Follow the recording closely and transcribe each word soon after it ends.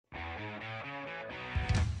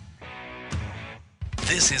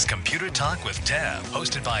This is Computer Talk with Tab,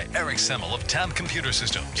 hosted by Eric Semmel of Tab Computer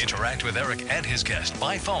Systems. Interact with Eric and his guest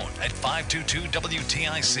by phone at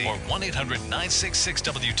 522-WTIC or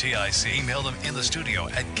 1-800-966-WTIC. Email them in the studio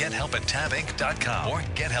at gethelp@tabinc.com or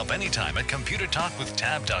gethelp anytime at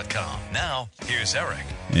computertalkwithtab.com. Now, here's Eric.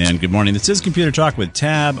 And good morning. This is Computer Talk with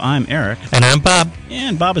Tab. I'm Eric. And I'm Bob.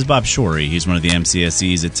 And Bob is Bob Shorey. He's one of the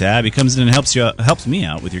MCSEs at Tab. He comes in and helps me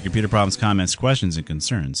out with your computer problems, comments, questions, and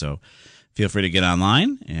concerns. So feel free to get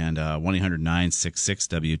online and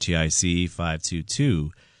 1-800-966-WTIC,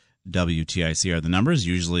 522-WTIC are the numbers.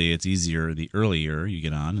 Usually it's easier the earlier you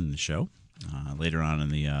get on in the show. Later on in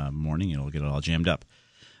the morning, it'll get it all jammed up.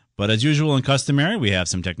 But as usual and customary, we have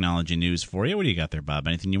some technology news for you. What do you got there, Bob?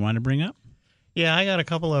 Anything you want to bring up? Yeah, I got a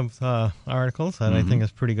couple of articles that I think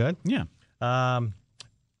is pretty good. Yeah. I've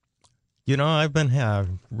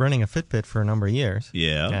been running a Fitbit for a number of years.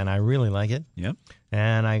 Yeah. And I really like it. Yep.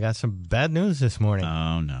 And I got some bad news this morning.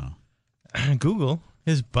 Oh, no. Google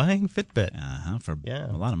is buying Fitbit. For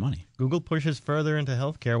a lot of money. Google pushes further into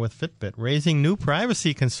healthcare with Fitbit, raising new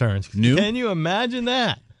privacy concerns. New? Can you imagine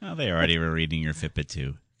that? Oh, they already were reading your Fitbit,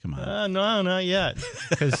 too. Come on. No, not yet,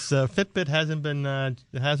 because Fitbit hasn't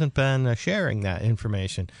been sharing that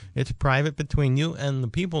information. It's private between you and the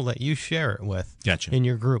people that you share it with. Gotcha. In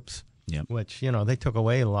your groups. Yep. Which, they took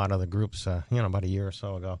away a lot of the groups, about a year or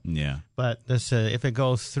so ago. Yeah. But this, if it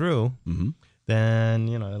goes through, then,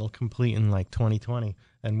 it'll complete in like 2020,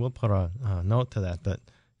 and we'll put a note to that. But,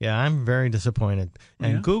 yeah, I'm very disappointed.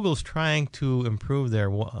 And Google's trying to improve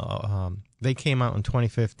their, they came out in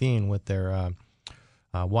 2015 with their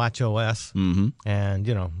Watch OS, and,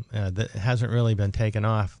 that hasn't really been taken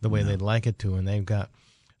off the way they'd like it to, and they've got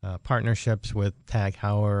partnerships with Tag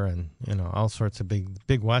Heuer and all sorts of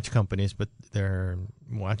big watch companies, but their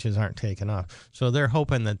watches aren't taken off. So they're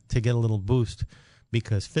hoping that to get a little boost,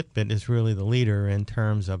 because Fitbit is really the leader in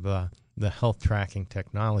terms of the health tracking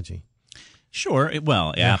technology. Sure.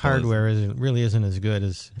 Well, hardware really isn't as good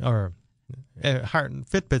as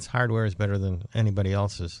Fitbit's hardware is better than anybody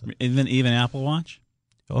else's. Even Apple Watch.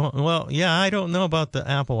 Oh, well, yeah, I don't know about the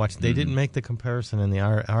Apple Watch. They didn't make the comparison in the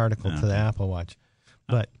article to the Apple Watch.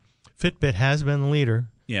 But Fitbit has been the leader.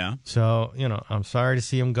 Yeah. So, I'm sorry to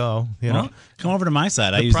see them go. Come over to my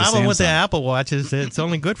side. The problem with the Apple Watch is it's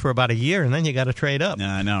only good for about a year, and then you got to trade up.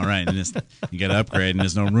 I know, right? And you got to upgrade, and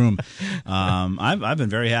there's no room. I've been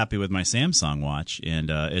very happy with my Samsung watch, and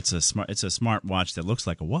it's a smart watch that looks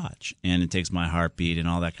like a watch, and it takes my heartbeat and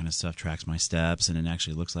all that kind of stuff, tracks my steps, and it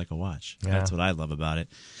actually looks like a watch. Yeah. That's what I love about it.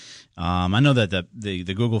 I know that the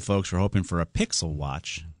Google folks were hoping for a Pixel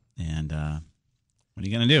watch, and what are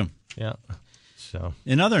you going to do? Yeah. So,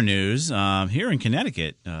 in other news, here in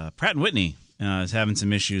Connecticut, Pratt & Whitney is having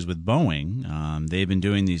some issues with Boeing. They've been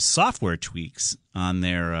doing these software tweaks on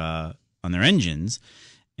their engines,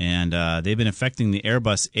 and they've been affecting the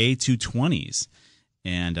Airbus A220s.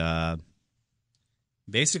 And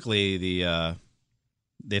basically,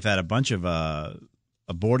 they've had a bunch of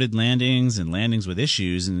aborted landings and landings with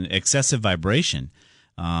issues and excessive vibration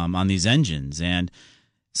on these engines. And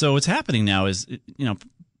so what's happening now is,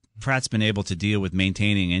 Pratt's been able to deal with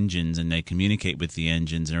maintaining engines, and they communicate with the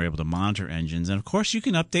engines and are able to monitor engines. And, of course, you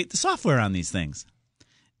can update the software on these things.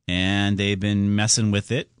 And they've been messing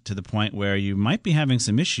with it to the point where you might be having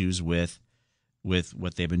some issues with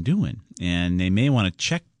what they've been doing. And they may want to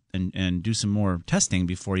check and do some more testing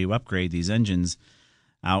before you upgrade these engines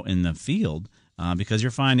out in the field, because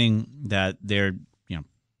you're finding that their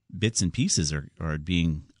bits and pieces are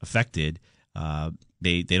being affected.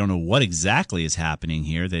 They don't know what exactly is happening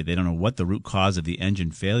here. They don't know what the root cause of the engine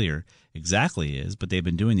failure exactly is, but they've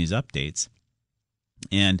been doing these updates.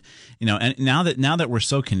 And and now that we're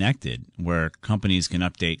so connected, where companies can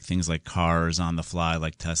update things like cars on the fly,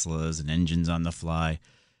 like Teslas, and engines on the fly,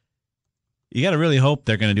 you got to really hope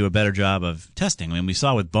they're going to do a better job of testing. I mean, we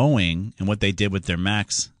saw with Boeing and what they did with their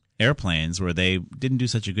MAX airplanes, where they didn't do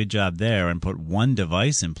such a good job there and put one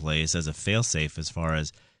device in place as a fail-safe as far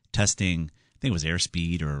as testing. I think it was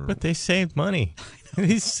airspeed But they saved money.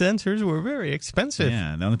 These sensors were very expensive.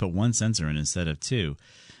 Yeah, they only put one sensor in instead of two.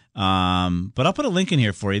 But I'll put a link in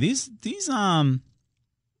here for you. These engines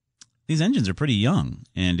are pretty young,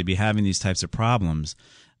 and to be having these types of problems,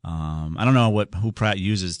 I don't know who Pratt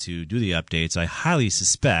uses to do the updates. I highly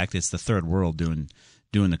suspect it's the third world doing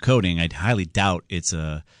the coding. I highly doubt it's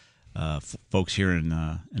folks here in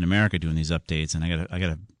America doing these updates, and I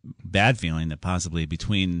got a bad feeling that possibly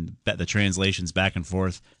between the translations back and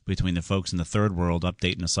forth between the folks in the third world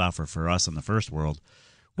updating the software for us in the first world,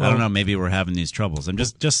 I don't know, maybe we're having these troubles. I'm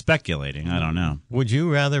just speculating. I don't know. Would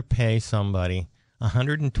you rather pay somebody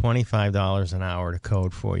 $125 an hour to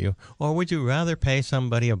code for you, or would you rather pay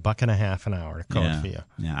somebody $1.50 an hour to code for you?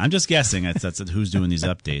 Yeah, I'm just guessing. That's who's doing these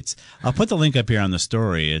updates. I'll put the link up here on the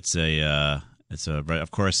story. It's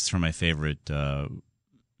of course, it's from my favorite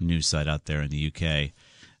news site out there in the UK,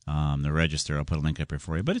 the Register. I'll put a link up here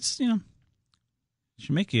for you. But it's, it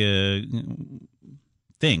should make you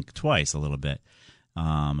think twice a little bit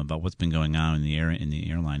about what's been going on in the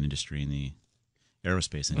airline industry, in the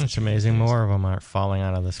aerospace industry. It's amazing. More of them aren't falling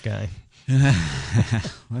out of the sky.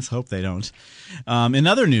 Let's hope they don't. In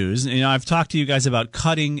other news, I've talked to you guys about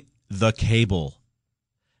cutting the cable.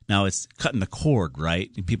 Now, it's cutting the cord, right?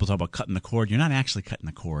 People talk about cutting the cord. You're not actually cutting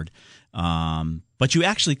the cord. But you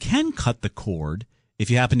actually can cut the cord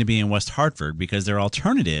if you happen to be in West Hartford, because there are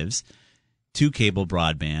alternatives to cable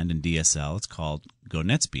broadband and DSL. It's called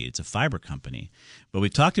GoNetspeed. It's a fiber company. But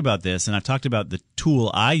we've talked about this, and I've talked about the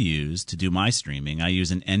tool I use to do my streaming. I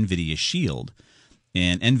use an NVIDIA Shield.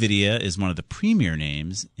 And NVIDIA is one of the premier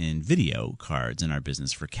names in video cards in our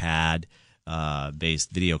business for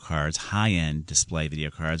CAD-based video cards, high-end display video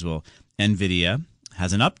cards. Well, NVIDIA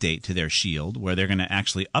has an update to their Shield where they're going to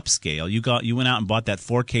actually upscale. You went out and bought that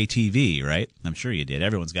 4K TV, right? I'm sure you did.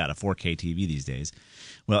 Everyone's got a 4K TV these days.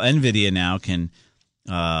 Well, NVIDIA now can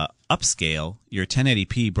upscale your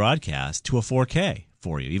 1080p broadcast to a 4K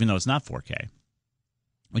for you, even though it's not 4K,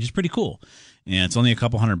 which is pretty cool. And it's only a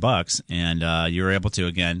couple $100, and you're able to,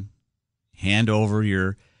 again, hand over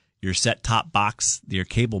your set-top box, your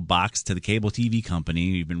cable box, to the cable TV company.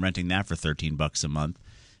 You've been renting that for $13 a month,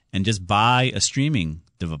 and just buy a streaming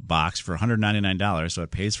box for $199, so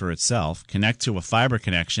it pays for itself. Connect to a fiber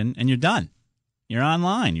connection, and you're done. You're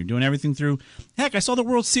online. You're doing everything through. Heck, I saw the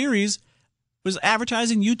World Series was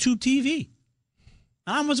advertising YouTube TV.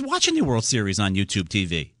 I was watching the World Series on YouTube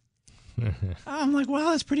TV. I'm like,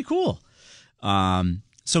 wow, that's pretty cool.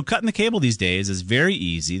 So cutting the cable these days is very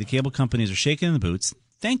easy. The cable companies are shaking in the boots.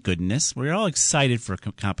 Thank goodness. We're all excited for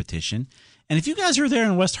competition. And if you guys are there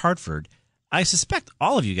in West Hartford, I suspect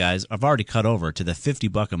all of you guys have already cut over to the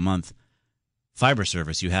 $50 a month fiber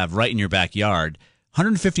service you have right in your backyard.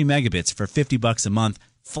 150 megabits for $50 a month,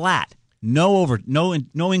 flat. No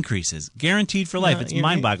increases, guaranteed for life. It's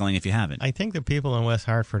mind-boggling if you haven't. I think the people in West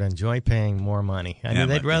Hartford enjoy paying more money. I mean,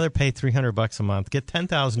 they'd rather pay $300 a month, get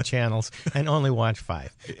 10,000 channels, and only watch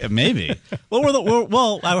 5. Maybe.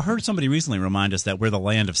 Well, I heard somebody recently remind us that we're the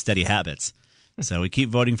land of steady habits. So we keep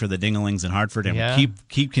voting for the dingalings in Hartford, and we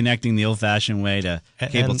keep connecting the old-fashioned way to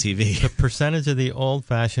cable TV. The percentage of the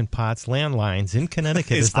old-fashioned POTS landlines in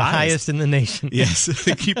Connecticut is the highest in the nation. Yes,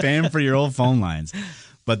 keep paying for your old phone lines.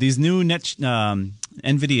 But these new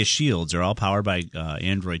NVIDIA Shields are all powered by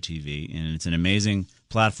Android TV, and it's an amazing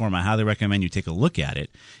platform. I highly recommend you take a look at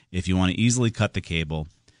it if you want to easily cut the cable.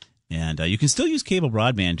 And you can still use cable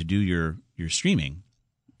broadband to do your streaming.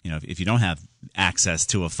 If you don't have access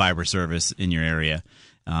to a fiber service in your area,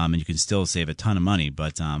 and you can still save a ton of money.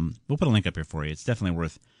 But we'll put a link up here for you. It's definitely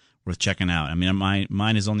worth checking out. I mean,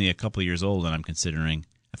 mine is only a couple of years old, and I'm considering,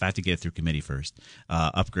 if I have to get it through committee first,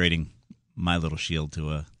 upgrading my little Shield to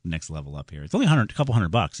a next level up here. It's only a couple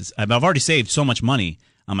 $100. I've already saved so much money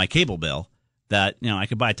on my cable bill that I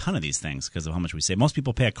could buy a ton of these things because of how much we save. Most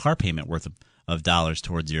people pay a car payment worth of dollars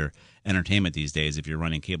towards your entertainment these days if you're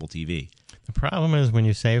running cable TV. The problem is when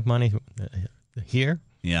you save money here,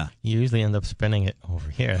 you usually end up spending it over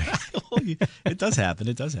here. It does happen.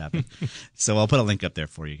 It does happen. So I'll put a link up there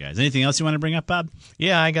for you guys. Anything else you want to bring up, Bob?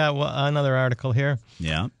 Yeah, I got another article here.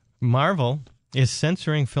 Yeah. Marvel is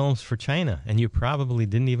censoring films for China, and you probably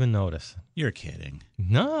didn't even notice. You're kidding.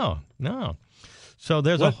 No. So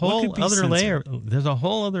there's a whole other layer. There's a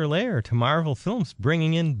whole other layer to Marvel films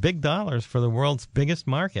bringing in big dollars for the world's biggest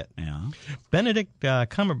market. Yeah. Benedict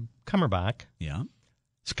Cumberbatch. Yeah.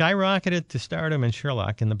 Skyrocketed to stardom in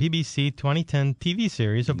Sherlock in the BBC 2010 TV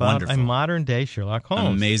series about a modern-day Sherlock Holmes.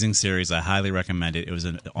 An amazing series. I highly recommend it. It was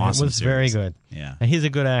an awesome series. It was very good. Yeah. And he's a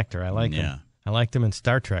good actor. I like him. I liked him in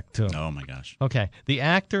Star Trek, too. Oh, my gosh. Okay. The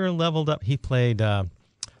actor leveled up. He played Khan.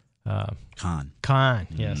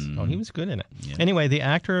 Yes. Oh, he was good in it. Yeah. Anyway, the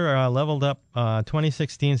actor leveled up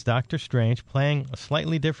 2016's Doctor Strange, playing a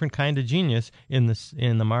slightly different kind of genius in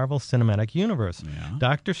the Marvel Cinematic Universe. Yeah.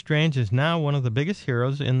 Doctor Strange is now one of the biggest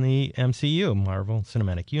heroes in the MCU, Marvel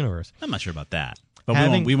Cinematic Universe. I'm not sure about that.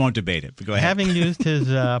 But we won't debate it. But go ahead. Having used his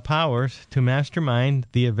powers to mastermind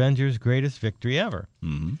the Avengers' greatest victory ever.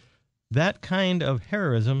 Mm-hmm. That kind of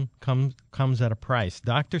heroism comes at a price.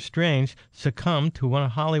 Doctor Strange succumbed to one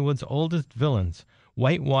of Hollywood's oldest villains,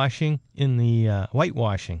 whitewashing.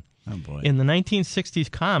 Oh, boy. In the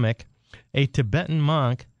 1960s comic, a Tibetan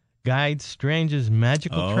monk guides Strange's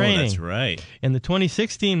magical training. Oh, that's right. In the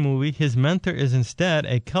 2016 movie, his mentor is instead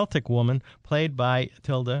a Celtic woman played by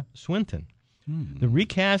Tilda Swinton. The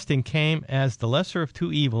recasting came as the lesser of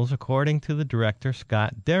two evils, according to the director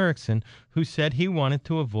Scott Derrickson, who said he wanted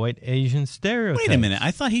to avoid Asian stereotypes. Wait a minute.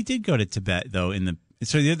 I thought he did go to Tibet, though.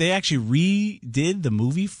 So they actually redid the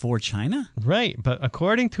movie for China? Right, but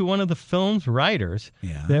according to one of the film's writers,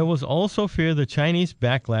 there was also fear the Chinese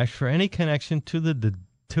backlash for any connection to the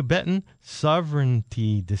Tibetan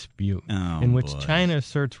sovereignty dispute, in which China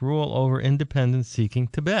asserts rule over independence-seeking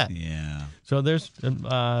Tibet. Yeah. So there's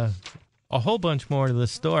a whole bunch more to this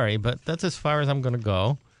story, but that's as far as I'm going to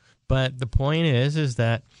go. But the point is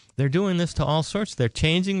that they're doing this to all sorts. They're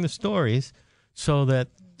changing the stories so that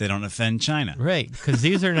they don't offend China. Right, because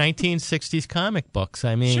these are 1960s comic books.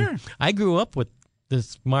 I mean, sure. I grew up with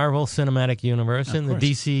this Marvel Cinematic Universe and the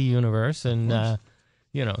DC Universe and,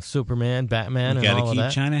 Superman, Batman, and all of that. Got to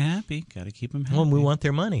keep China happy. Got to keep them happy. Well, we want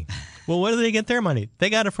their money. Well, where do they get their money? They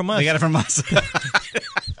got it from us. They got it from us.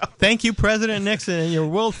 Thank you, President Nixon, and your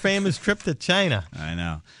world-famous trip to China. I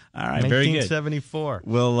know. All right, very good. 1974.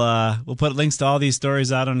 We'll put links to all these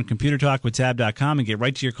stories out on ComputerTalkWithTab.com and get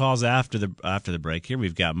right to your calls after the break. Here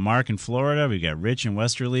we've got Mark in Florida, we've got Rich in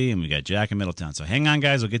Westerly, and we've got Jack in Middletown. So hang on,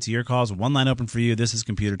 guys. We'll get to your calls. One line open for you. This is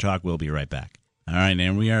Computer Talk. We'll be right back. All right,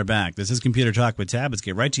 and we are back. This is Computer Talk with Tab. Let's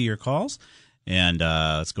get right to your calls, and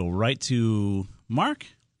let's go right to Mark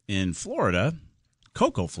in Florida,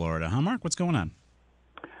 Cocoa, Florida. Huh, Mark? What's going on?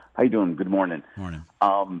 How you doing? Good morning. Morning.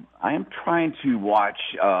 I am trying to watch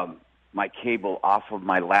my cable off of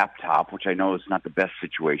my laptop, which I know is not the best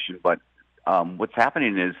situation, but what's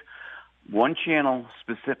happening is one channel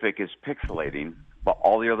specific is pixelating, but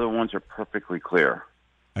all the other ones are perfectly clear.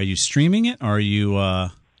 Are you streaming it, or are you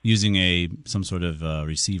using some sort of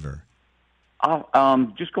receiver?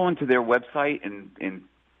 Just go into their website and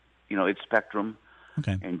it's Spectrum.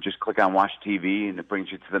 Okay. And just click on Watch TV, and it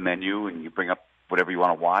brings you to the menu, and you bring up whatever you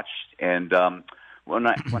want to watch. And when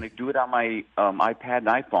I do it on my iPad and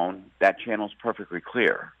iPhone, that channel's perfectly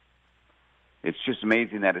clear. It's just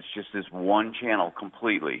amazing that it's just this one channel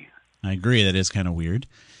completely. I agree. That is kind of weird.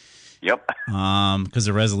 Yep. Because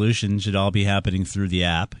the resolution should all be happening through the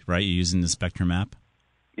app, right? You're using the Spectrum app.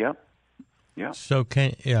 Yep. Yeah. So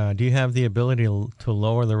do you have the ability to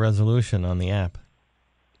lower the resolution on the app?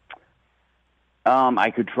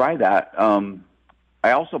 I could try that.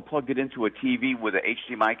 I also plugged it into a TV with an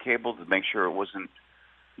HDMI cable to make sure it wasn't,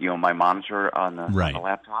 my monitor on the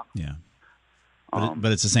laptop. Yeah.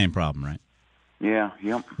 But it's the same problem, right? Yeah,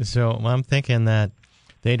 yep. So I'm thinking that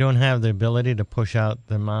they don't have the ability to push out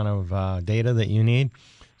the amount of data that you need.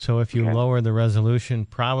 So if you lower the resolution,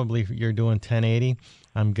 probably you're doing 1080.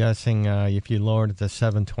 I'm guessing if you lowered it to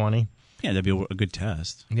 720. Yeah, that'd be a good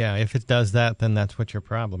test. Yeah, if it does that, then that's what your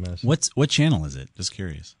problem is. What channel is it? Just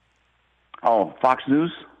curious. Oh, Fox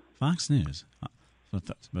News. Fox News. I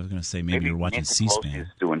was going to say maybe you're watching Nancy C-SPAN. Pelosi's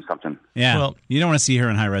doing something. Yeah, well, you don't want to see her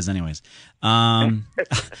in high res, anyways. I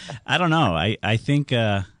don't know. I think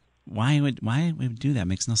why would do that?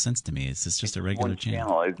 Makes no sense to me. It's just a regular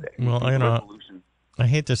channel. Well, I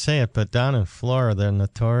hate to say it, but down in Florida, they're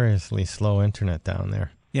notoriously slow internet down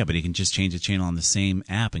there. Yeah, but you can just change the channel on the same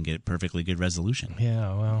app and get perfectly good resolution.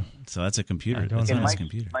 Yeah, well. So that's a computer. That's a nice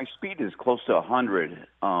computer. My speed is close to 100.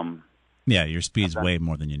 Yeah, your speed's way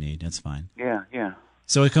more than you need. That's fine. Yeah.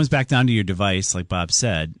 So it comes back down to your device, like Bob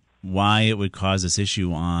said. Why it would cause this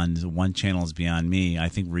issue on one channel is beyond me. I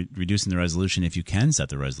think reducing the resolution, if you can set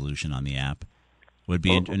the resolution on the app, would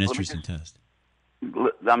be an interesting test. I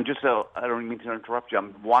don't mean to interrupt you.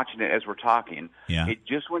 I'm watching it as we're talking. Yeah. It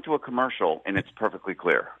just went to a commercial, and it's perfectly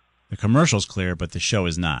clear. The commercial's clear, but the show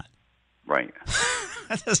is not. Right.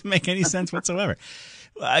 That doesn't make any sense whatsoever.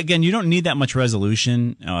 Again, you don't need that much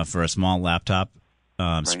resolution for a small laptop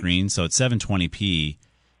screen, so it's 720p.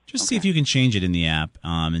 Just see if you can change it in the app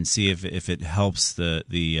and see if it helps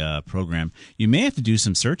the program. You may have to do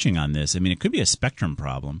some searching on this. I mean, it could be a Spectrum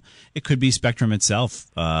problem. It could be Spectrum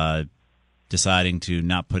itself deciding to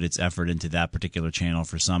not put its effort into that particular channel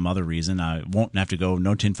for some other reason. I won't have to go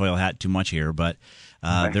no tinfoil hat too much here, but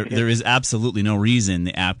there is absolutely no reason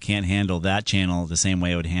the app can't handle that channel the same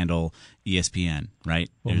way it would handle ESPN,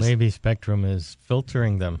 right? Well, maybe Spectrum is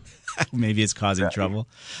filtering them. Maybe it's causing trouble.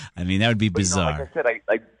 I mean, that would be bizarre. Like I said,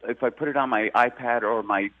 if I put it on my iPad or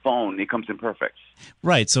my phone, it comes in perfect.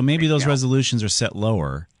 Right, so maybe those resolutions are set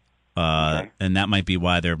lower, and that might be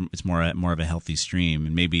why it's more of a healthy stream.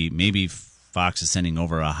 And maybe Fox is sending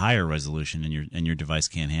over a higher resolution, and your device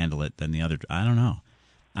can't handle it than the other. I don't know.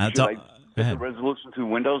 Should I put the resolution through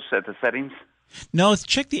Windows at the settings? No,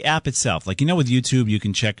 check the app itself. Like, with YouTube, you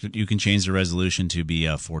can change the resolution to be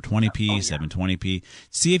 420p, 720p.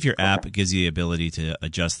 See if your app gives you the ability to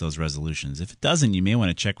adjust those resolutions. If it doesn't, you may want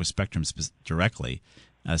to check with Spectrum directly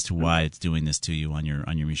as to why it's doing this to you on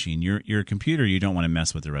your machine. Your computer, you don't want to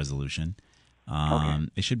mess with the resolution.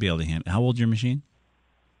 It should be able to handle. How old is your machine?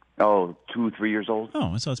 Oh, 2-3 years old.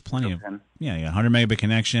 Oh, so it's plenty of. Yeah, 100 megabit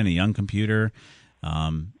connection, a young computer.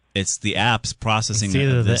 It's the app's processing. It's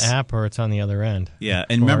either the app or it's on the other end. Yeah,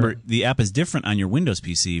 and remember, the app is different on your Windows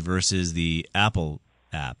PC versus the Apple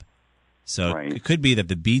app. So it could be that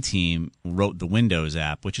the B team wrote the Windows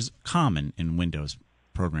app, which is common in Windows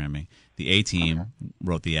programming. The A team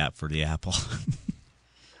wrote the app for the Apple.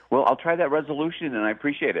 Well, I'll try that resolution, and I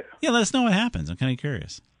appreciate it. Yeah, let us know what happens. I'm kind of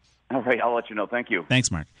curious. All right, I'll let you know. Thank you.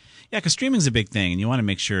 Thanks, Mark. Yeah, because streaming's a big thing, and you want to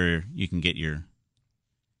make sure you can get your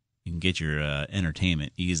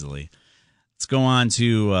entertainment easily. Let's go on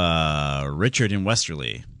to Richard in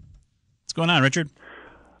Westerly. What's going on, Richard?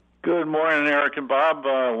 Good morning, Eric and Bob.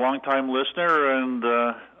 Long-time listener, and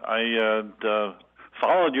I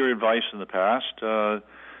followed your advice in the past,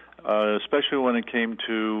 especially when it came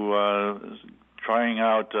to trying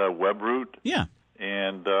out WebRoot. Yeah.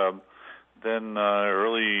 And then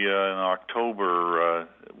early in October,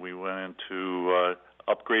 we went into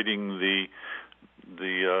upgrading the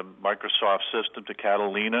Microsoft system to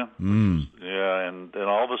Catalina. Yeah, and then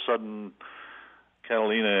all of a sudden,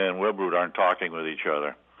 Catalina and WebRoot aren't talking with each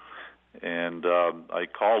other. And I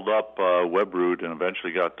called up WebRoot and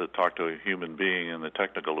eventually got to talk to a human being in the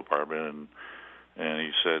technical department, and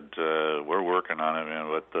he said, we're working on it, man,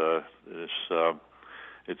 but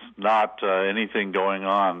it's not anything going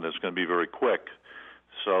on that's going to be very quick.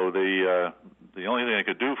 So the only thing they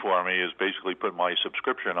could do for me is basically put my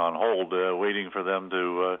subscription on hold, waiting for them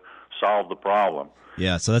to solve the problem.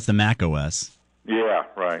 Yeah, so that's the Mac OS. Yeah,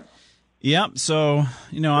 right. Yeah, so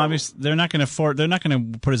obviously they're not going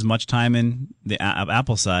to put as much time in the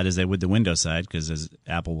Apple side as they would the Windows side, because as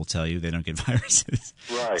Apple will tell you, they don't get viruses.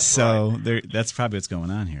 Right. So that's probably what's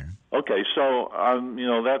going on here. Okay, so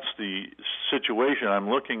that's the situation. I'm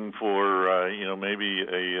looking for maybe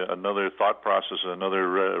another thought process,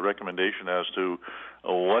 another recommendation as to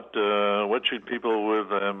what should people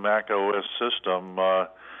with a Mac OS system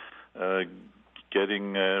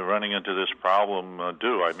running into this problem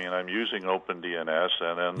do. I mean, I'm using OpenDNS,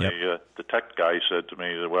 and then the tech guy said to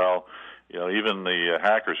me that, well, even the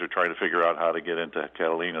hackers are trying to figure out how to get into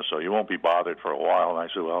Catalina, so you won't be bothered for a while. And I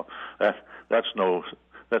said, well, that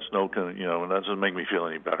doesn't make me feel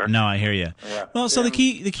any better. No, I hear you. Yeah. Well, so the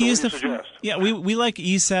key is we like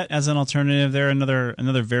ESET as an alternative. They're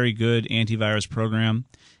another very good antivirus program.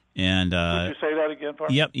 And would you say that again,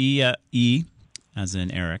 Park? Yep, E as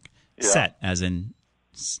in Eric. Yeah. Set as in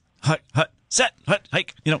hut, set, hut,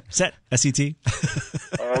 hike, set, S-E-T.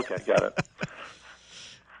 Oh, okay, got it.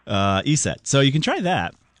 ESET. So you can try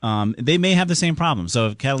that. They may have the same problem.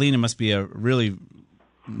 So Catalina must be a really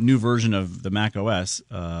new version of the Mac OS.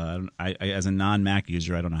 I as a non-Mac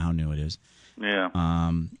user, I don't know how new it is. Yeah.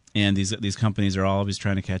 And these companies are always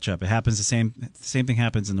trying to catch up. It happens the same thing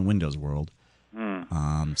happens in the Windows world.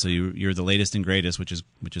 So you're the latest and greatest, which is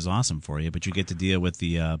awesome for you, but you get to deal with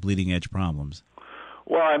the bleeding edge problems.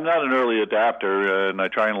 Well, I'm not an early adapter, and I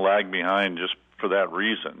try and lag behind just for that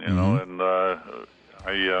reason, know. And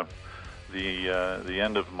the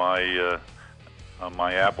end of my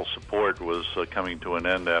my Apple support was coming to an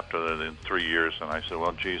end after 3 years, and I said,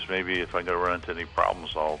 well, geez, maybe if I go run into any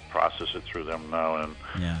problems, I'll process it through them now,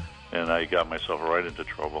 and I got myself right into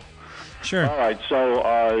trouble. Sure. All right,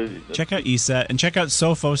 so check out ESET and check out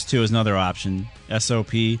Sophos too is another option.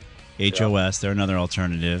 SOPHOS, they're another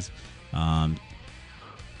alternative.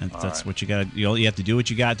 That's what you got. You have to do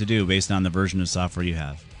what you got to do based on the version of software you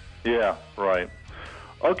have. Yeah, right.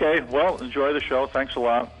 Okay, well, enjoy the show. Thanks a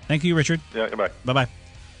lot. Thank you, Richard. Yeah, goodbye. Bye-bye.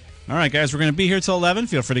 All right, guys, we're going to be here till 11.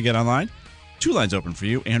 Feel free to get online. 2 lines open for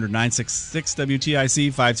you,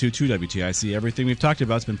 800-966-WTIC, 522-WTIC. Everything we've talked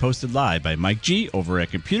about has been posted live by Mike G over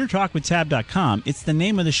at ComputerTalkWithTab.com. It's the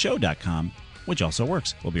name of the show.com, which also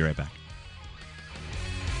works. We'll be right back.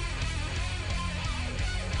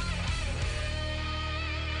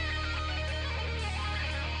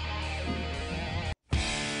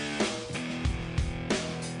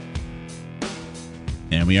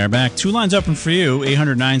 And we are back. 2 lines open for you,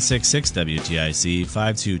 800-966-WTIC,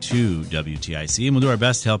 522-WTIC. And we'll do our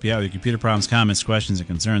best to help you out with your computer problems, comments, questions, and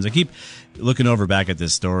concerns. I keep looking over back at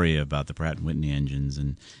this story about the Pratt & Whitney engines.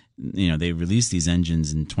 And, they released these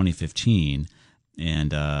engines in 2015. And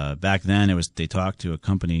back then, they talked to a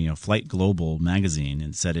company, Flight Global magazine,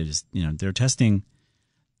 and said it is, they're testing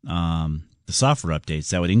the software updates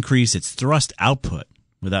that would increase its thrust output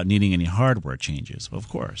without needing any hardware changes. Well, of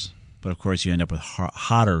course. But, of course, you end up with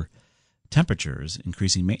hotter temperatures,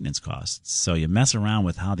 increasing maintenance costs. So you mess around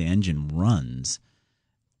with how the engine runs,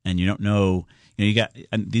 and you don't know. You got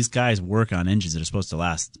and these guys work on engines that are supposed to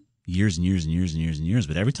last years and years and years and years and years.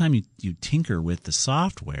 But every time you tinker with the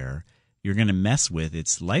software, you're going to mess with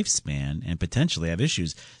its lifespan and potentially have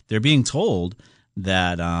issues. They're being told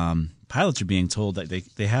that pilots are being told that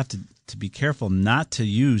they have to be careful not to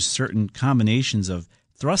use certain combinations of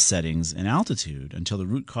thrust settings and altitude until the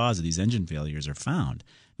root cause of these engine failures are found.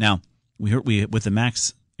 Now, we with the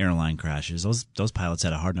MAX airline crashes, those pilots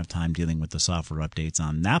had a hard enough time dealing with the software updates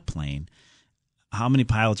on that plane. How many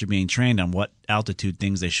pilots are being trained on what altitude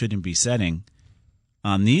things they shouldn't be setting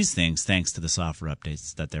on these things thanks to the software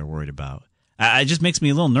updates that they're worried about? It just makes me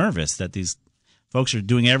a little nervous that these folks are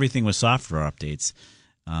doing everything with software updates.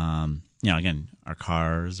 Again, our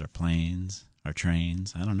cars, our planes, our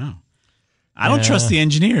trains. I don't know. I don't trust the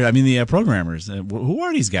engineer. I mean, the programmers. Who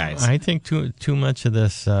are these guys? I think too much of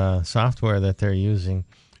this software that they're using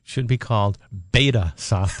should be called beta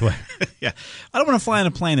software. Yeah. I don't want to fly in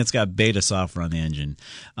a plane that's got beta software on the engine.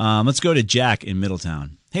 Let's go to Jack in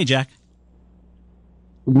Middletown. Hey, Jack.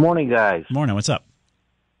 Good morning, guys. Morning. What's up?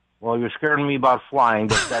 Well, you're scaring me about flying,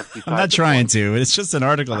 but that's besides I'm not trying to. It's just an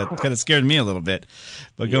article that kind of scared me a little bit.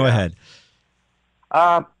 But go ahead.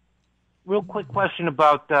 Real quick question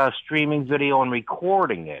about streaming video and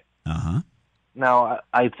recording it. Uh-huh. Now,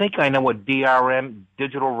 I think I know what DRM,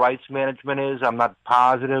 Digital Rights Management, is. I'm not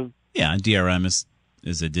positive. Yeah, DRM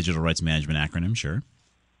is a Digital Rights Management acronym, sure.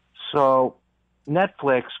 So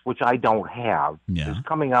Netflix, which I don't have, Yeah. is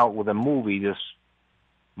coming out with a movie this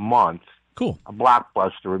month. Cool. A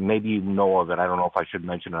blockbuster. Maybe you know of it. I don't know if I should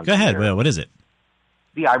mention it. Go ahead. Well, what is it?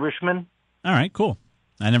 The Irishman. All right, cool.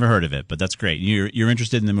 I never heard of it, but that's great. You're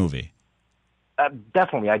interested in the movie?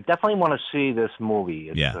 Definitely. I definitely want to see this movie.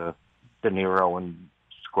 It's De Niro and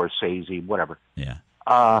Scorsese, whatever. Yeah.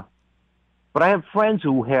 But I have friends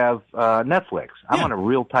who have Netflix. I'm on a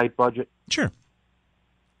real tight budget. Sure.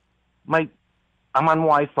 I'm on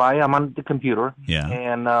Wi-Fi. I'm on the computer. Yeah.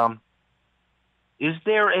 And is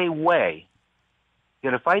there a way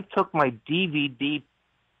that if I took my DVD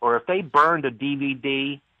or if they burned a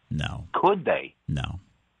DVD, no, could they? No.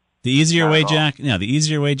 The easier way, Jack. No, the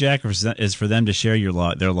easier way, Jack, is for them to share their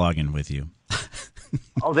login with you.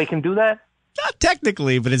 Oh, they can do that? Not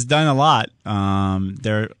technically, but it's done a lot.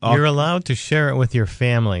 You're allowed to share it with your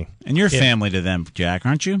family, and you're family to them, Jack,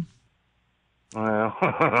 aren't you?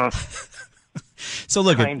 Well, so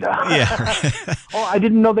look, right. Oh, I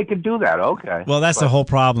didn't know they could do that. Okay. Well, that's the whole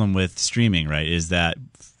problem with streaming, right? Is that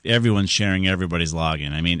everyone's sharing everybody's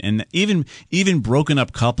login. I mean, and even broken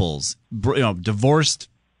up couples, divorced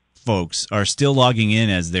folks are still logging in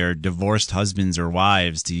as their divorced husbands or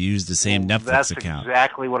wives to use the same Netflix account. That's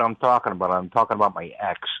exactly what I'm talking about. I'm talking about my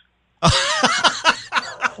ex.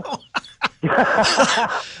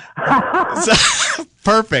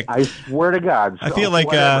 Perfect. I swear to God. I feel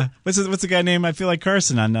like what's the guy name? I feel like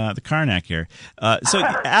Carson on the Karnak here. So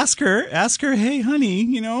ask her, hey, honey,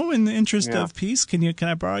 in the interest of peace, can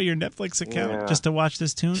I borrow your Netflix account just to watch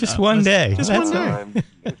this tune? Just one day. Just one day.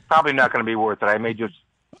 It's probably not going to be worth it. I may just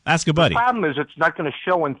ask a buddy. The problem is it's not going to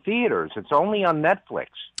show in theaters. It's only on Netflix.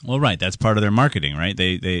 Well, right. That's part of their marketing, right?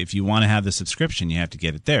 They if you want to have the subscription, you have to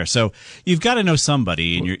get it there. So you've got to know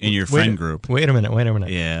somebody in your friend group. Wait a minute.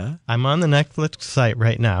 Yeah. I'm on the Netflix site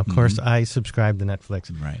right now. Of course, I subscribe to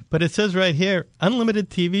Netflix. Right. But it says right here, unlimited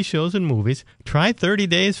TV shows and movies. Try 30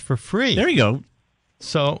 days for free. There you go.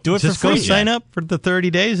 So do it just for free. Go sign up for the 30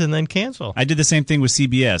 days and then cancel. I did the same thing with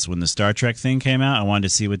CBS when the Star Trek thing came out. I wanted to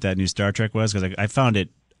see what that new Star Trek was because I found it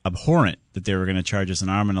abhorrent that they were going to charge us an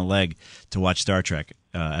arm and a leg to watch Star Trek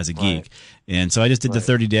as a geek. And so I just did the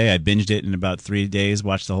 30-day. I binged it in about 3 days,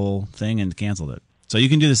 watched the whole thing, and canceled it. So you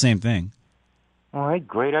can do the same thing. All right.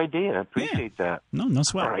 Great idea. I appreciate that. No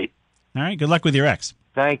sweat. All right. Good luck with your ex.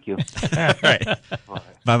 Thank you. All right.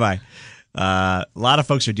 Bye-bye. A lot of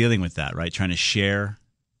folks are dealing with that, right, trying to share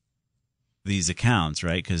these accounts,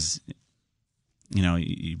 right, because,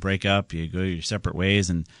 you break up, you go your separate ways,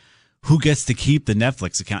 and who gets to keep the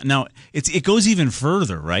Netflix account? Now, it goes even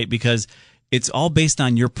further, right? Because it's all based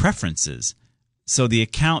on your preferences. So the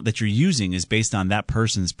account that you're using is based on that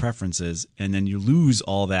person's preferences, and then you lose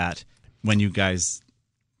all that when you guys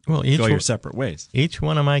go your separate ways. Each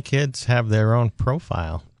one of my kids have their own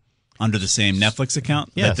profile. Under the same Netflix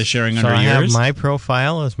account that they're sharing so under I yours? have my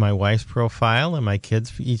profile as my wife's profile, and my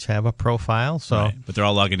kids each have a profile. So, right. But they're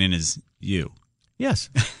all logging in as you. Yes.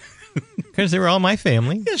 Because they're all my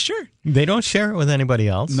family. Yeah, sure. They don't share it with anybody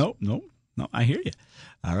else. Nope. No, I hear you.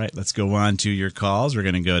 All right, let's go on to your calls. We're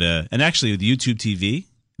going to go to, and actually with YouTube TV,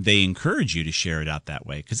 they encourage you to share it out that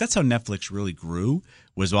way because that's how Netflix really grew,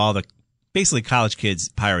 was all the, basically college kids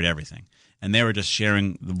pirate everything. And they were just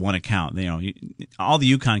sharing the one account. You know, all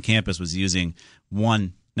the UConn campus was using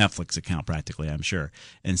one Netflix account practically, I'm sure.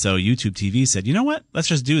 And so YouTube TV said, you know what? Let's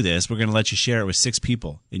just do this. We're going to let you share it with 6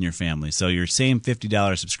 people in your family. So your same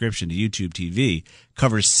 $50 subscription to YouTube TV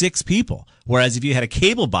covers 6 people. Whereas if you had a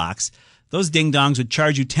cable box, those ding-dongs would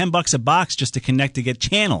charge you $10 a box just to connect to get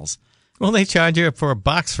channels. Well, they charge you for a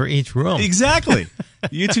box for each room. Exactly.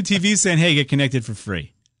 YouTube TV is saying, hey, get connected for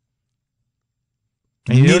free.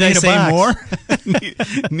 And Need I say more?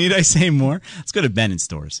 Need I say more? Let's go to Ben in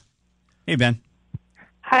stores. Hey, Ben.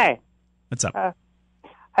 Hi. What's up?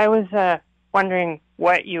 I was wondering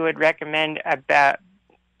what you would recommend about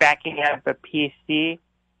backing up a PC.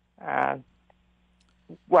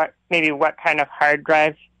 What kind of hard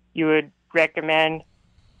drive you would recommend?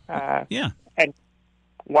 Yeah. And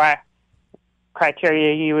what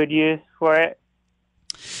criteria you would use for it?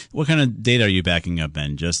 What kind of data are you backing up,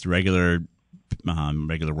 Ben? Just regular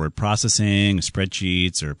word processing,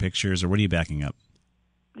 spreadsheets, or pictures, or what are you backing up?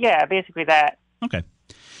 Yeah, basically that. Okay.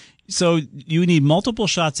 So you need multiple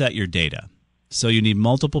shots at your data. So you need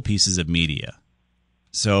multiple pieces of media.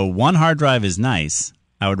 So one hard drive is nice.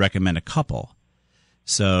 I would recommend a couple.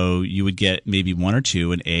 So you would get maybe 1 or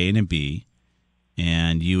 2, an A and a B,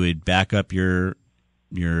 and you would back up your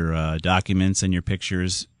documents and your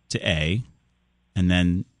pictures to A, and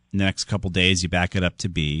then the next couple days you back it up to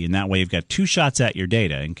B, and that way you've got 2 shots at your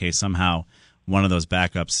data in case somehow one of those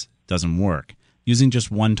backups doesn't work. Using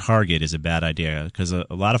just one target is a bad idea because a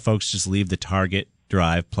lot of folks just leave the target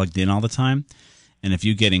drive plugged in all the time, and if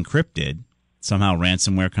you get encrypted, somehow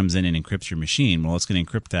ransomware comes in and encrypts your machine, well, it's going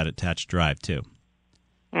to encrypt that attached drive too.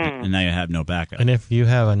 And now you have no backup. And if you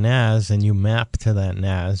have a NAS and you map to that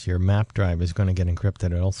NAS, your map drive is going to get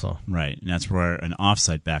encrypted also. Right, and that's where an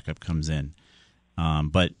offsite backup comes in.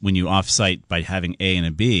 But when you offsite by having A and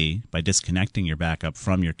a B, by disconnecting your backup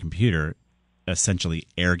from your computer, essentially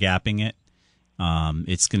air gapping it,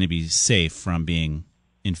 it's going to be safe from being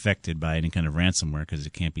infected by any kind of ransomware because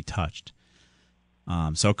it can't be touched.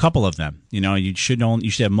 So a couple of them. You should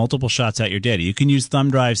have multiple shots at your data. You can use thumb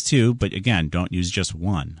drives too, but again, don't use just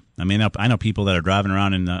one. I mean, I know people that are driving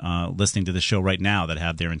around and listening to the show right now that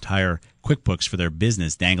have their entire QuickBooks for their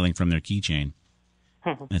business dangling from their keychain.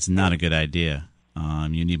 It's not a good idea.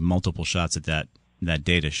 You need multiple shots at that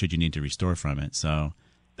data should you need to restore from it. So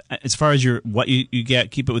as far as what you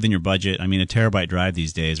get, keep it within your budget. I mean, a terabyte drive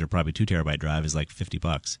these days, or probably 2 terabyte drive, is like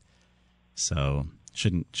 $50. So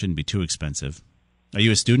shouldn't be too expensive. Are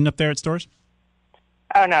you a student up there at stores?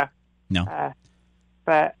 Oh, no. No.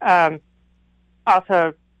 But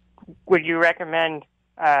also, would you recommend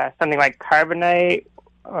something like Carbonite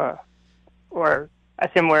or a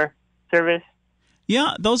similar service?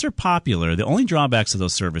 Yeah, those are popular. The only drawbacks of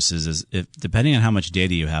those services is if, depending on how much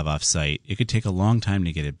data you have off-site, it could take a long time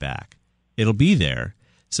to get it back. It'll be there.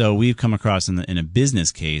 So we've come across in a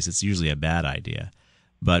business case, it's usually a bad idea.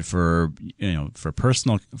 But for a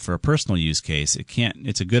personal use case,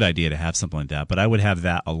 it's a good idea to have something like that. But I would have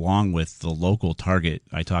that along with the local target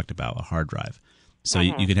I talked about, a hard drive. So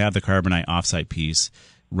you could have the Carbonite offsite piece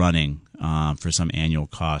running for some annual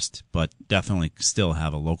cost, but definitely still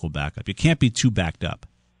have a local backup. You can't be too backed up.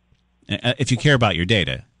 If you care about your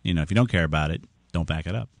data, if you don't care about it, don't back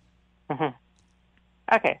it up.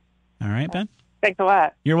 Okay. All right, Ben? Thanks a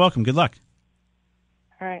lot. You're welcome. Good luck.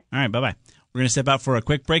 All right. All right, bye-bye. We're going to step out for a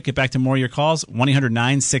quick break, get back to more of your calls,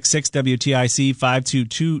 1-800-966-WTIC,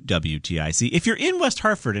 522-WTIC. If you're in West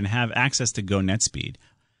Hartford and have access to Go NetSpeed,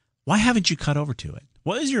 why haven't you cut over to it?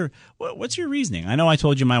 What's your reasoning? I know I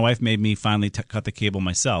told you my wife made me finally cut the cable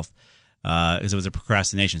myself because it was a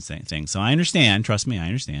procrastination thing. So I understand. Trust me, I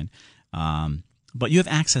understand. But you have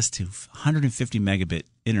access to 150 megabit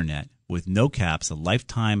internet with no caps, a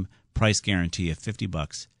lifetime price guarantee of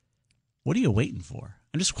 $50. What are you waiting for?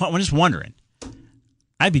 I'm just wondering.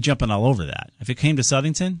 I'd be jumping all over that. If it came to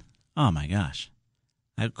Southington, oh my gosh.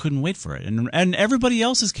 I couldn't wait for it. And everybody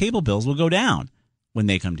else's cable bills will go down when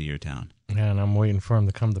they come to your town. Yeah, and I'm waiting for them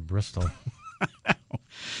to come to Bristol.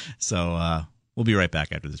 So we'll be right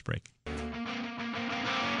back after this break.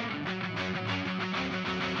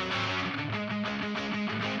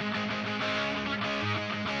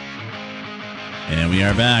 And we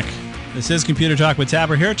are back. This is Computer Talk with Tab.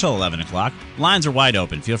 We're here till 11 o'clock. Lines are wide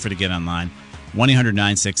open. Feel free to get online.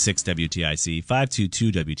 1-800-966-WTIC,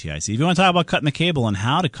 522-WTIC. If you want to talk about cutting the cable and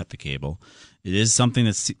how to cut the cable, It is something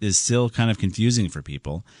that is still kind of confusing for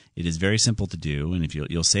people. It is very simple to do, and if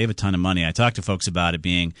you'll save a ton of money. I talk to folks about it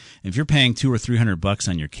being, if you're paying $200 or $300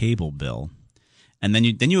 on your cable bill, and then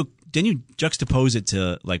you juxtapose it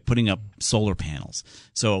to like putting up solar panels.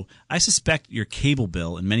 So I suspect your cable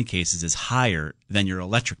bill in many cases is higher than your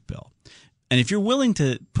electric bill. And if you're willing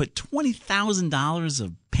to put $20,000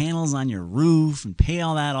 of panels on your roof and pay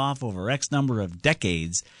all that off over X number of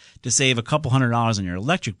decades to save a couple $100 on your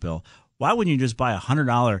electric bill, why wouldn't you just buy a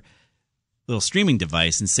 $100 little streaming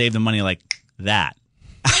device and save the money like that?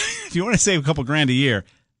 If you want to save a couple grand a year,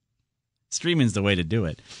 streaming's the way to do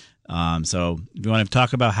it. So if you want to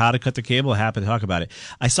talk about how to cut the cable, happy to talk about it.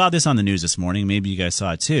 I saw this on the news this morning. Maybe you guys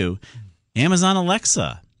saw it too. Amazon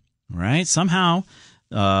Alexa, right? Somehow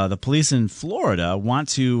the police in Florida want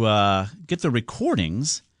to get the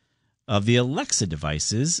recordings of the Alexa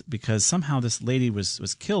devices because somehow this lady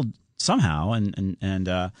was killed somehow,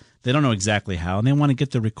 and they don't know exactly how, and they want to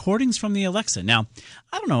get the recordings from the Alexa. Now,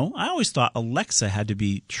 I don't know. I always thought Alexa had to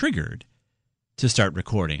be triggered to start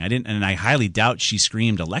recording. I highly doubt she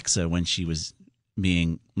screamed Alexa when she was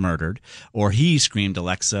being murdered, or he screamed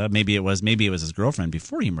Alexa. Maybe it was his girlfriend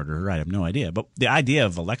before he murdered her. I have no idea. But the idea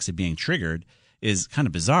of Alexa being triggered is kind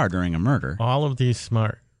of bizarre during a murder. All of these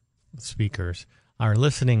smart speakers are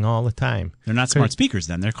listening all the time. They're not smart speakers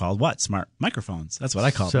then. They're called what? Smart microphones. That's what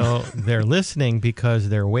I call them. So they're listening because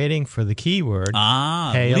they're waiting for the keyword,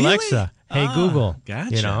 hey, really? Alexa, hey, Google.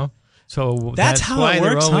 Gotcha. You know? So that's how why it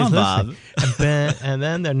works, they're always Bob? And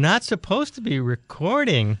then they're not supposed to be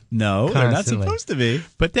recording. No, constantly. They're not supposed to be.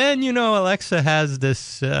 But then, Alexa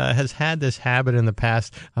has had this habit in the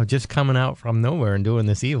past of just coming out from nowhere and doing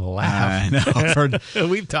this evil laugh. I know.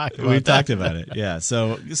 We've talked about it. Yeah.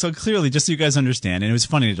 So clearly, just so you guys understand, and it was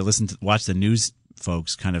funny to watch the news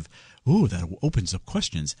folks kind of, ooh, that opens up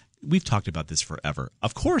questions. We've talked about this forever.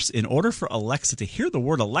 Of course, in order for Alexa to hear the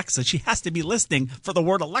word Alexa, she has to be listening for the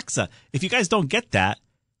word Alexa. If you guys don't get that,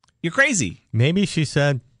 you're crazy. Maybe she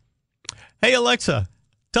said, hey, Alexa,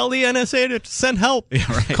 tell the NSA to send help. Yeah,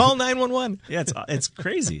 right. Call 911. Yeah, it's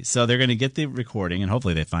crazy. So they're going to get the recording, and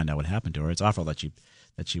hopefully they find out what happened to her. It's awful that she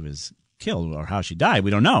was killed or how she died.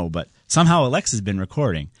 We don't know, but somehow Alexa's been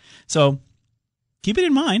recording. So keep it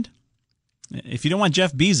in mind. If you don't want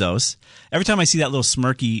Jeff Bezos, every time I see that little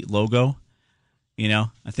smirky logo, I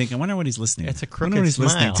think, I wonder what he's listening to. It's a crooked smile.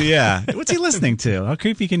 Listening to. Yeah. What's he listening to? How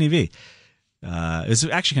creepy can he be? It was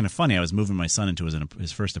actually kind of funny. I was moving my son into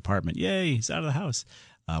his first apartment. Yay, he's out of the house.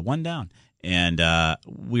 One down. And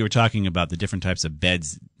we were talking about the different types of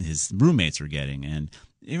beds his roommates were getting. And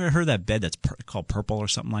you ever heard of that bed that's called Purple or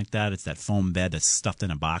something like that? It's that foam bed that's stuffed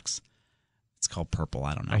in a box. It's called Purple.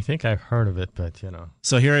 I don't know. I think I've heard of it, but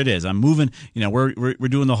So here it is. I'm moving. We're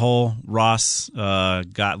doing the whole Ross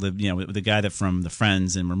Gottlieb. With the guy from the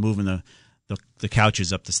Friends, and we're moving the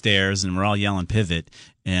couches up the stairs, and we're all yelling pivot.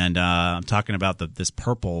 And I'm talking about this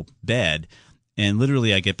purple bed, and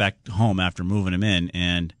literally I get back home after moving him in,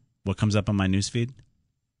 and what comes up on my newsfeed?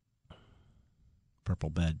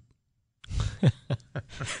 Purple bed.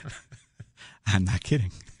 I'm not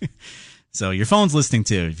kidding. So your phone's listening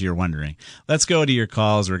too, if you're wondering. Let's go to your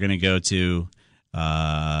calls. We're going to go to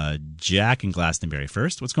Jack in Glastonbury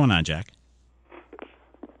first. What's going on, Jack?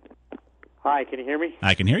 Hi, can you hear me?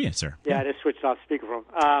 I can hear you, sir. Yeah, I just switched off speakerphone.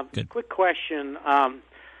 Good. Quick question. I'm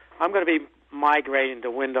going to be migrating to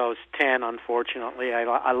Windows 10, unfortunately.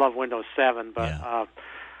 I love Windows 7, but yeah.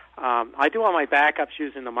 I do all my backups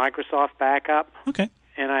using the Microsoft backup. Okay.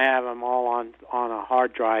 And I have them all on a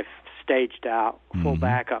hard drive, staged out, full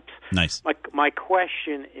backups. Nice. My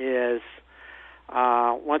question is,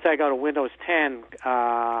 once I go to Windows 10,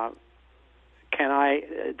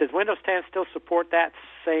 does Windows 10 still support that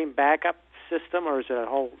same backup system, or is it a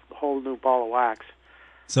whole new ball of wax?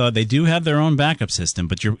 So they do have their own backup system,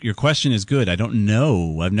 but your question is good. I don't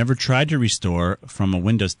know. I've never tried to restore from a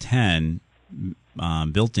Windows 10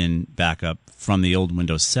 built-in backup from the old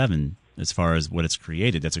Windows 7 as far as what it's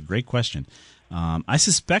created. That's a great question. I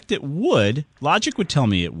suspect it would. Logic would tell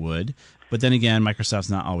me it would, but then again, Microsoft's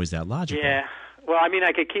not always that logical. Yeah. Well, I mean,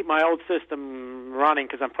 I could keep my old system running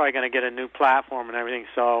because I'm probably going to get a new platform and everything.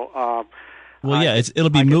 So, it'll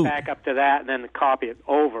be moved back up to that and then copy it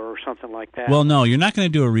over or something like that. Well, no, you're not going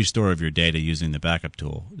to do a restore of your data using the backup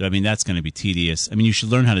tool. I mean, that's going to be tedious. I mean, you should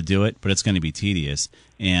learn how to do it, but it's going to be tedious.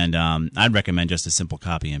 And I'd recommend just a simple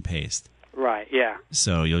copy and paste. Right. Yeah.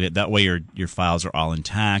 So you'll get that way. Your files are all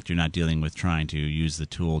intact. You're not dealing with trying to use the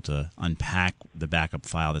tool to unpack the backup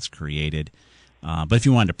file that's created. But if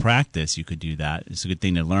you wanted to practice, you could do that. It's a good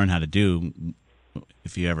thing to learn how to do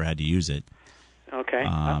if you ever had to use it. Okay.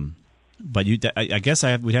 But I guess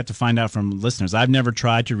we'd have to find out from listeners. I've never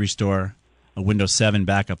tried to restore a Windows 7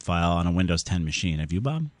 backup file on a Windows 10 machine. Have you,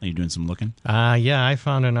 Bob? Are you doing some looking? Yeah, I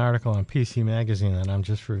found an article on PC Magazine that I'm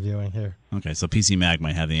just reviewing here. Okay, so PC Mag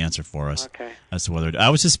might have the answer for us. Okay. As to whether I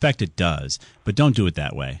would suspect it does, but don't do it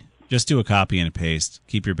that way. Just do a copy and a paste.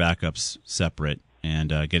 Keep your backups separate and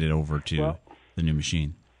get it over to the new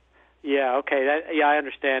machine. Yeah, okay. I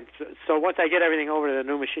understand. So once I get everything over to the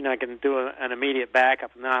new machine, I can do an immediate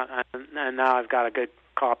backup. And now I've got a good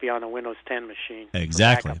copy on a Windows 10 machine.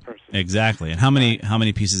 Exactly. And how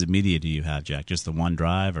many pieces of media do you have, Jack? Just the one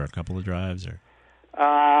drive or a couple of drives, or?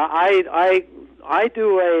 I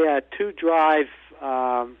do a 2-drive.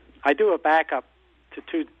 I do a backup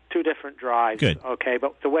to two different drives. Good. Okay,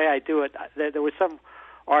 but the way I do it, there was some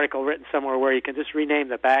article written somewhere where you can just rename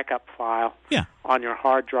the backup file on your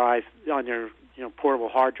hard drive, on your portable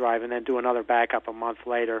hard drive, and then do another backup a month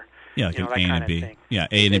later. Yeah, like an A and a B. Yeah,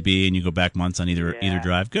 A and a B, and you go back months on either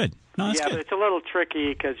drive. Good. No, that's good. But it's a little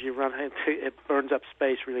tricky because it burns up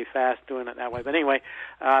space really fast doing it that way. But anyway,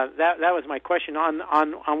 that was my question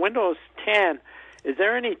on Windows 10. Is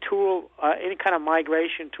there any tool, any kind of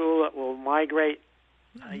migration tool that will migrate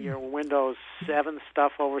your Windows 7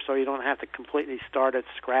 stuff over so you don't have to completely start at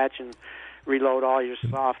scratch and reload all your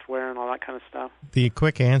software and all that kind of stuff? The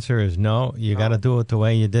quick answer is no. You got to do it the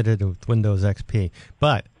way you did it with Windows XP.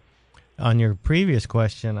 But on your previous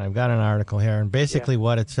question, I've got an article here, and basically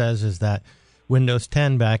what it says is that Windows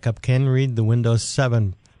 10 backup can read the Windows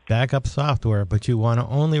 7 backup software, but you want to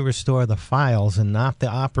only restore the files and not the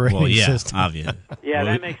operating system. Obvious.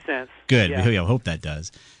 That makes sense. Good. Yeah. We hope that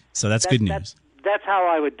does. So that's good news. That's how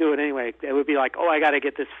I would do it anyway. It would be like, I got to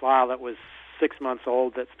get this file that was 6 months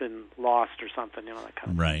old that's been lost or something, that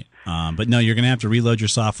kind of right. But no, you're going to have to reload your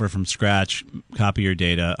software from scratch, copy your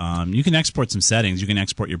data. You can export some settings. You can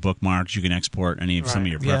export your bookmarks. You can export some of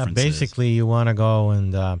your preferences. Yeah, basically you want to go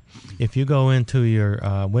and if you go into your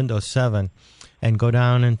Windows 7 and go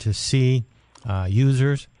down into C,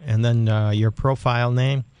 users, and then your profile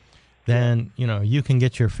name, then you can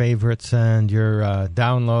get your favorites and your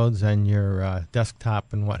downloads and your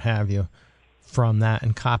desktop and what have you from that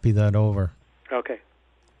and copy that over. Okay.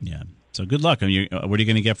 Yeah. So good luck. What are you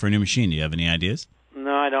going to get for a new machine? Do you have any ideas?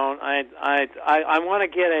 No, I don't. I want to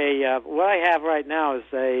get what I have right now is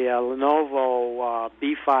a Lenovo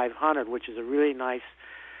B500, which is a really nice,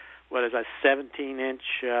 what is a 17-inch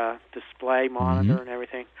display monitor and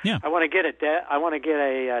everything. Yeah. I want to get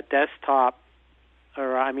a desktop,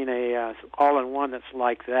 or a all-in-one that's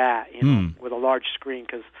like that, with a large screen,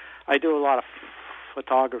 because I do a lot of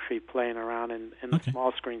photography playing around, and the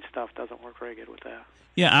small screen stuff doesn't work very good with that.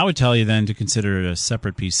 Yeah, I would tell you then to consider a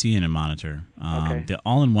separate PC and a monitor. The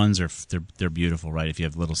all-in-ones they're beautiful, right? If you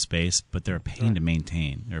have little space, but they're a pain to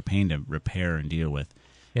maintain. They're a pain to repair and deal with.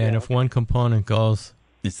 Yeah, and if one component goes,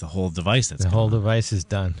 it's the whole device that's the whole device is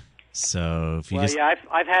done. So if you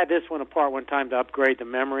I've had this one apart one time to upgrade the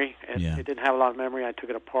memory. It didn't have a lot of memory. I took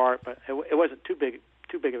it apart, but it wasn't too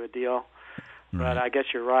big of a deal. Right. But I guess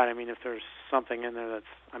you're right. If there's something in there that's,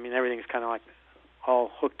 everything's kind of like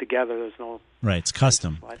all hooked together. There's no... Right, it's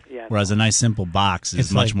custom. Whereas a nice simple box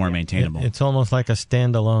is much more maintainable. It's almost like a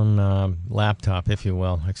standalone laptop, if you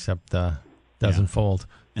will, except doesn't fold.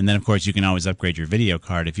 And then, of course, you can always upgrade your video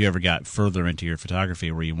card. If you ever got further into your photography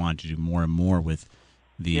where you want to do more and more with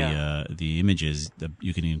the images,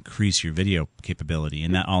 you can increase your video capability.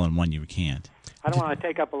 And that all-in-one you can't. I don't want to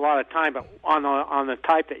take up a lot of time, but on the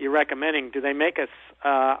type that you're recommending, do they make us...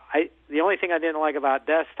 the only thing I didn't like about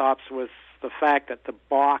desktops was the fact that the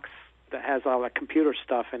box that has all the computer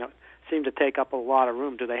stuff in it seemed to take up a lot of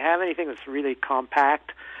room. Do they have anything that's really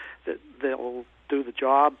compact that will do the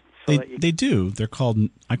job? They do. They're called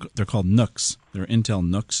Nooks. They're Intel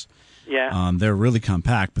Nooks. Yeah. They're really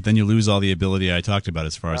compact, but then you lose all the ability I talked about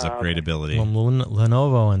as far as upgradability. Well,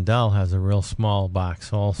 Lenovo and Dell has a real small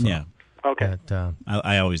box also. Yeah. Okay.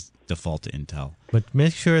 I always default to Intel. But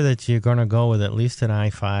make sure that you're going to go with at least an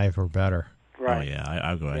i5 or better. Right. Oh, yeah.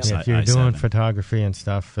 I'll go If you're doing photography and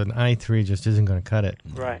stuff, an i3 just isn't going to cut it.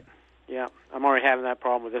 Right. Yeah. I'm already having that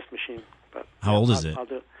problem with this machine. But how old is it?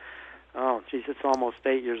 Oh, geez, it's almost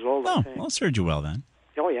 8 years old. Oh, well, it served you well then.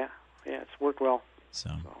 Oh, yeah. Yeah, it's worked well. So,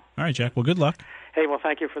 all right, Jack. Well, good luck. Hey, well,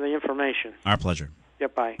 thank you for the information. Our pleasure.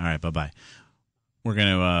 Yep, bye. All right, bye-bye. We're going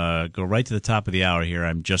to go right to the top of the hour here,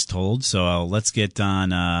 I'm just told. So let's get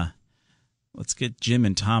on. Let's get Jim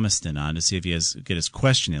in Thomaston on to see if he get his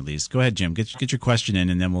question at least. Go ahead, Jim. Get your question in,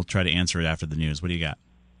 and then we'll try to answer it after the news. What do you got?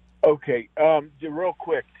 Okay, real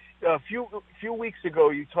quick. A few weeks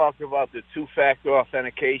ago, you talked about the two-factor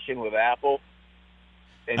authentication with Apple,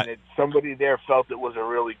 and that somebody there felt it was a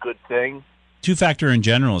really good thing. Two-factor in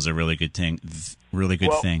general is a really good thing. Really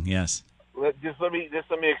good thing. Yes. let me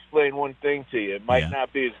explain one thing to you. It might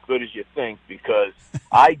not be as good as you think, because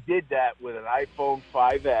I did that with an iPhone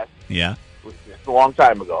 5S. Yeah. Which is a long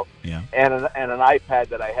time ago. Yeah. And an iPad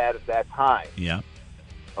that I had at that time. Yeah.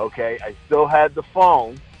 Okay. I still had the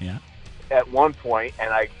phone. Yeah. At one point,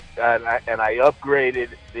 and I upgraded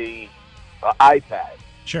the iPad.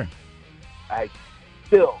 Sure. I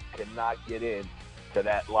still cannot get in to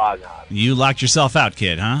that logon. You locked yourself out,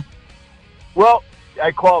 kid, huh? Well,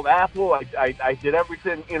 I called Apple. I did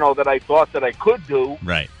everything, that I thought that I could do.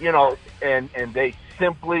 Right. And they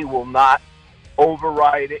simply will not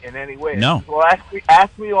override it in any way. No. Well,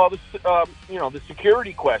 ask me all the the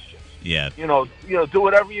security questions. Yeah. Do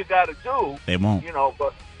whatever you got to do. They won't.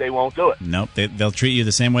 But they won't do it. Nope. They'll treat you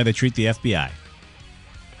the same way they treat the FBI.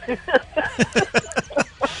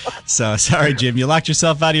 So, sorry, Jim. You locked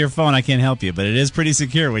yourself out of your phone. I can't help you, but it is pretty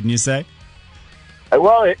secure, wouldn't you say?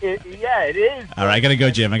 Well, it is. All right, I got to go,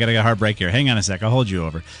 Jim. I got to get a hard break here. Hang on a sec. I'll hold you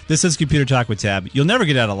over. This is Computer Talk with Tab. You'll never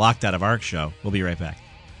get locked out of ARC show. We'll be right back.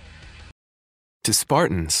 To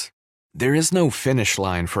Spartans, there is no finish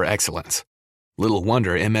line for excellence. Little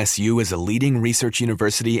wonder MSU is a leading research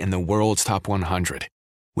university in the world's top 100.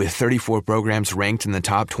 With 34 programs ranked in the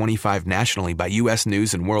top 25 nationally by U.S.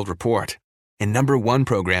 News & World Report, and #1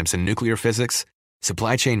 programs in nuclear physics,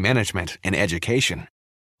 supply chain management, and education,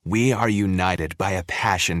 we are united by a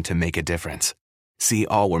passion to make a difference. See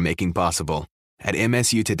all we're making possible at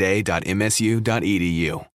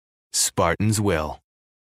msutoday.msu.edu. Spartans will.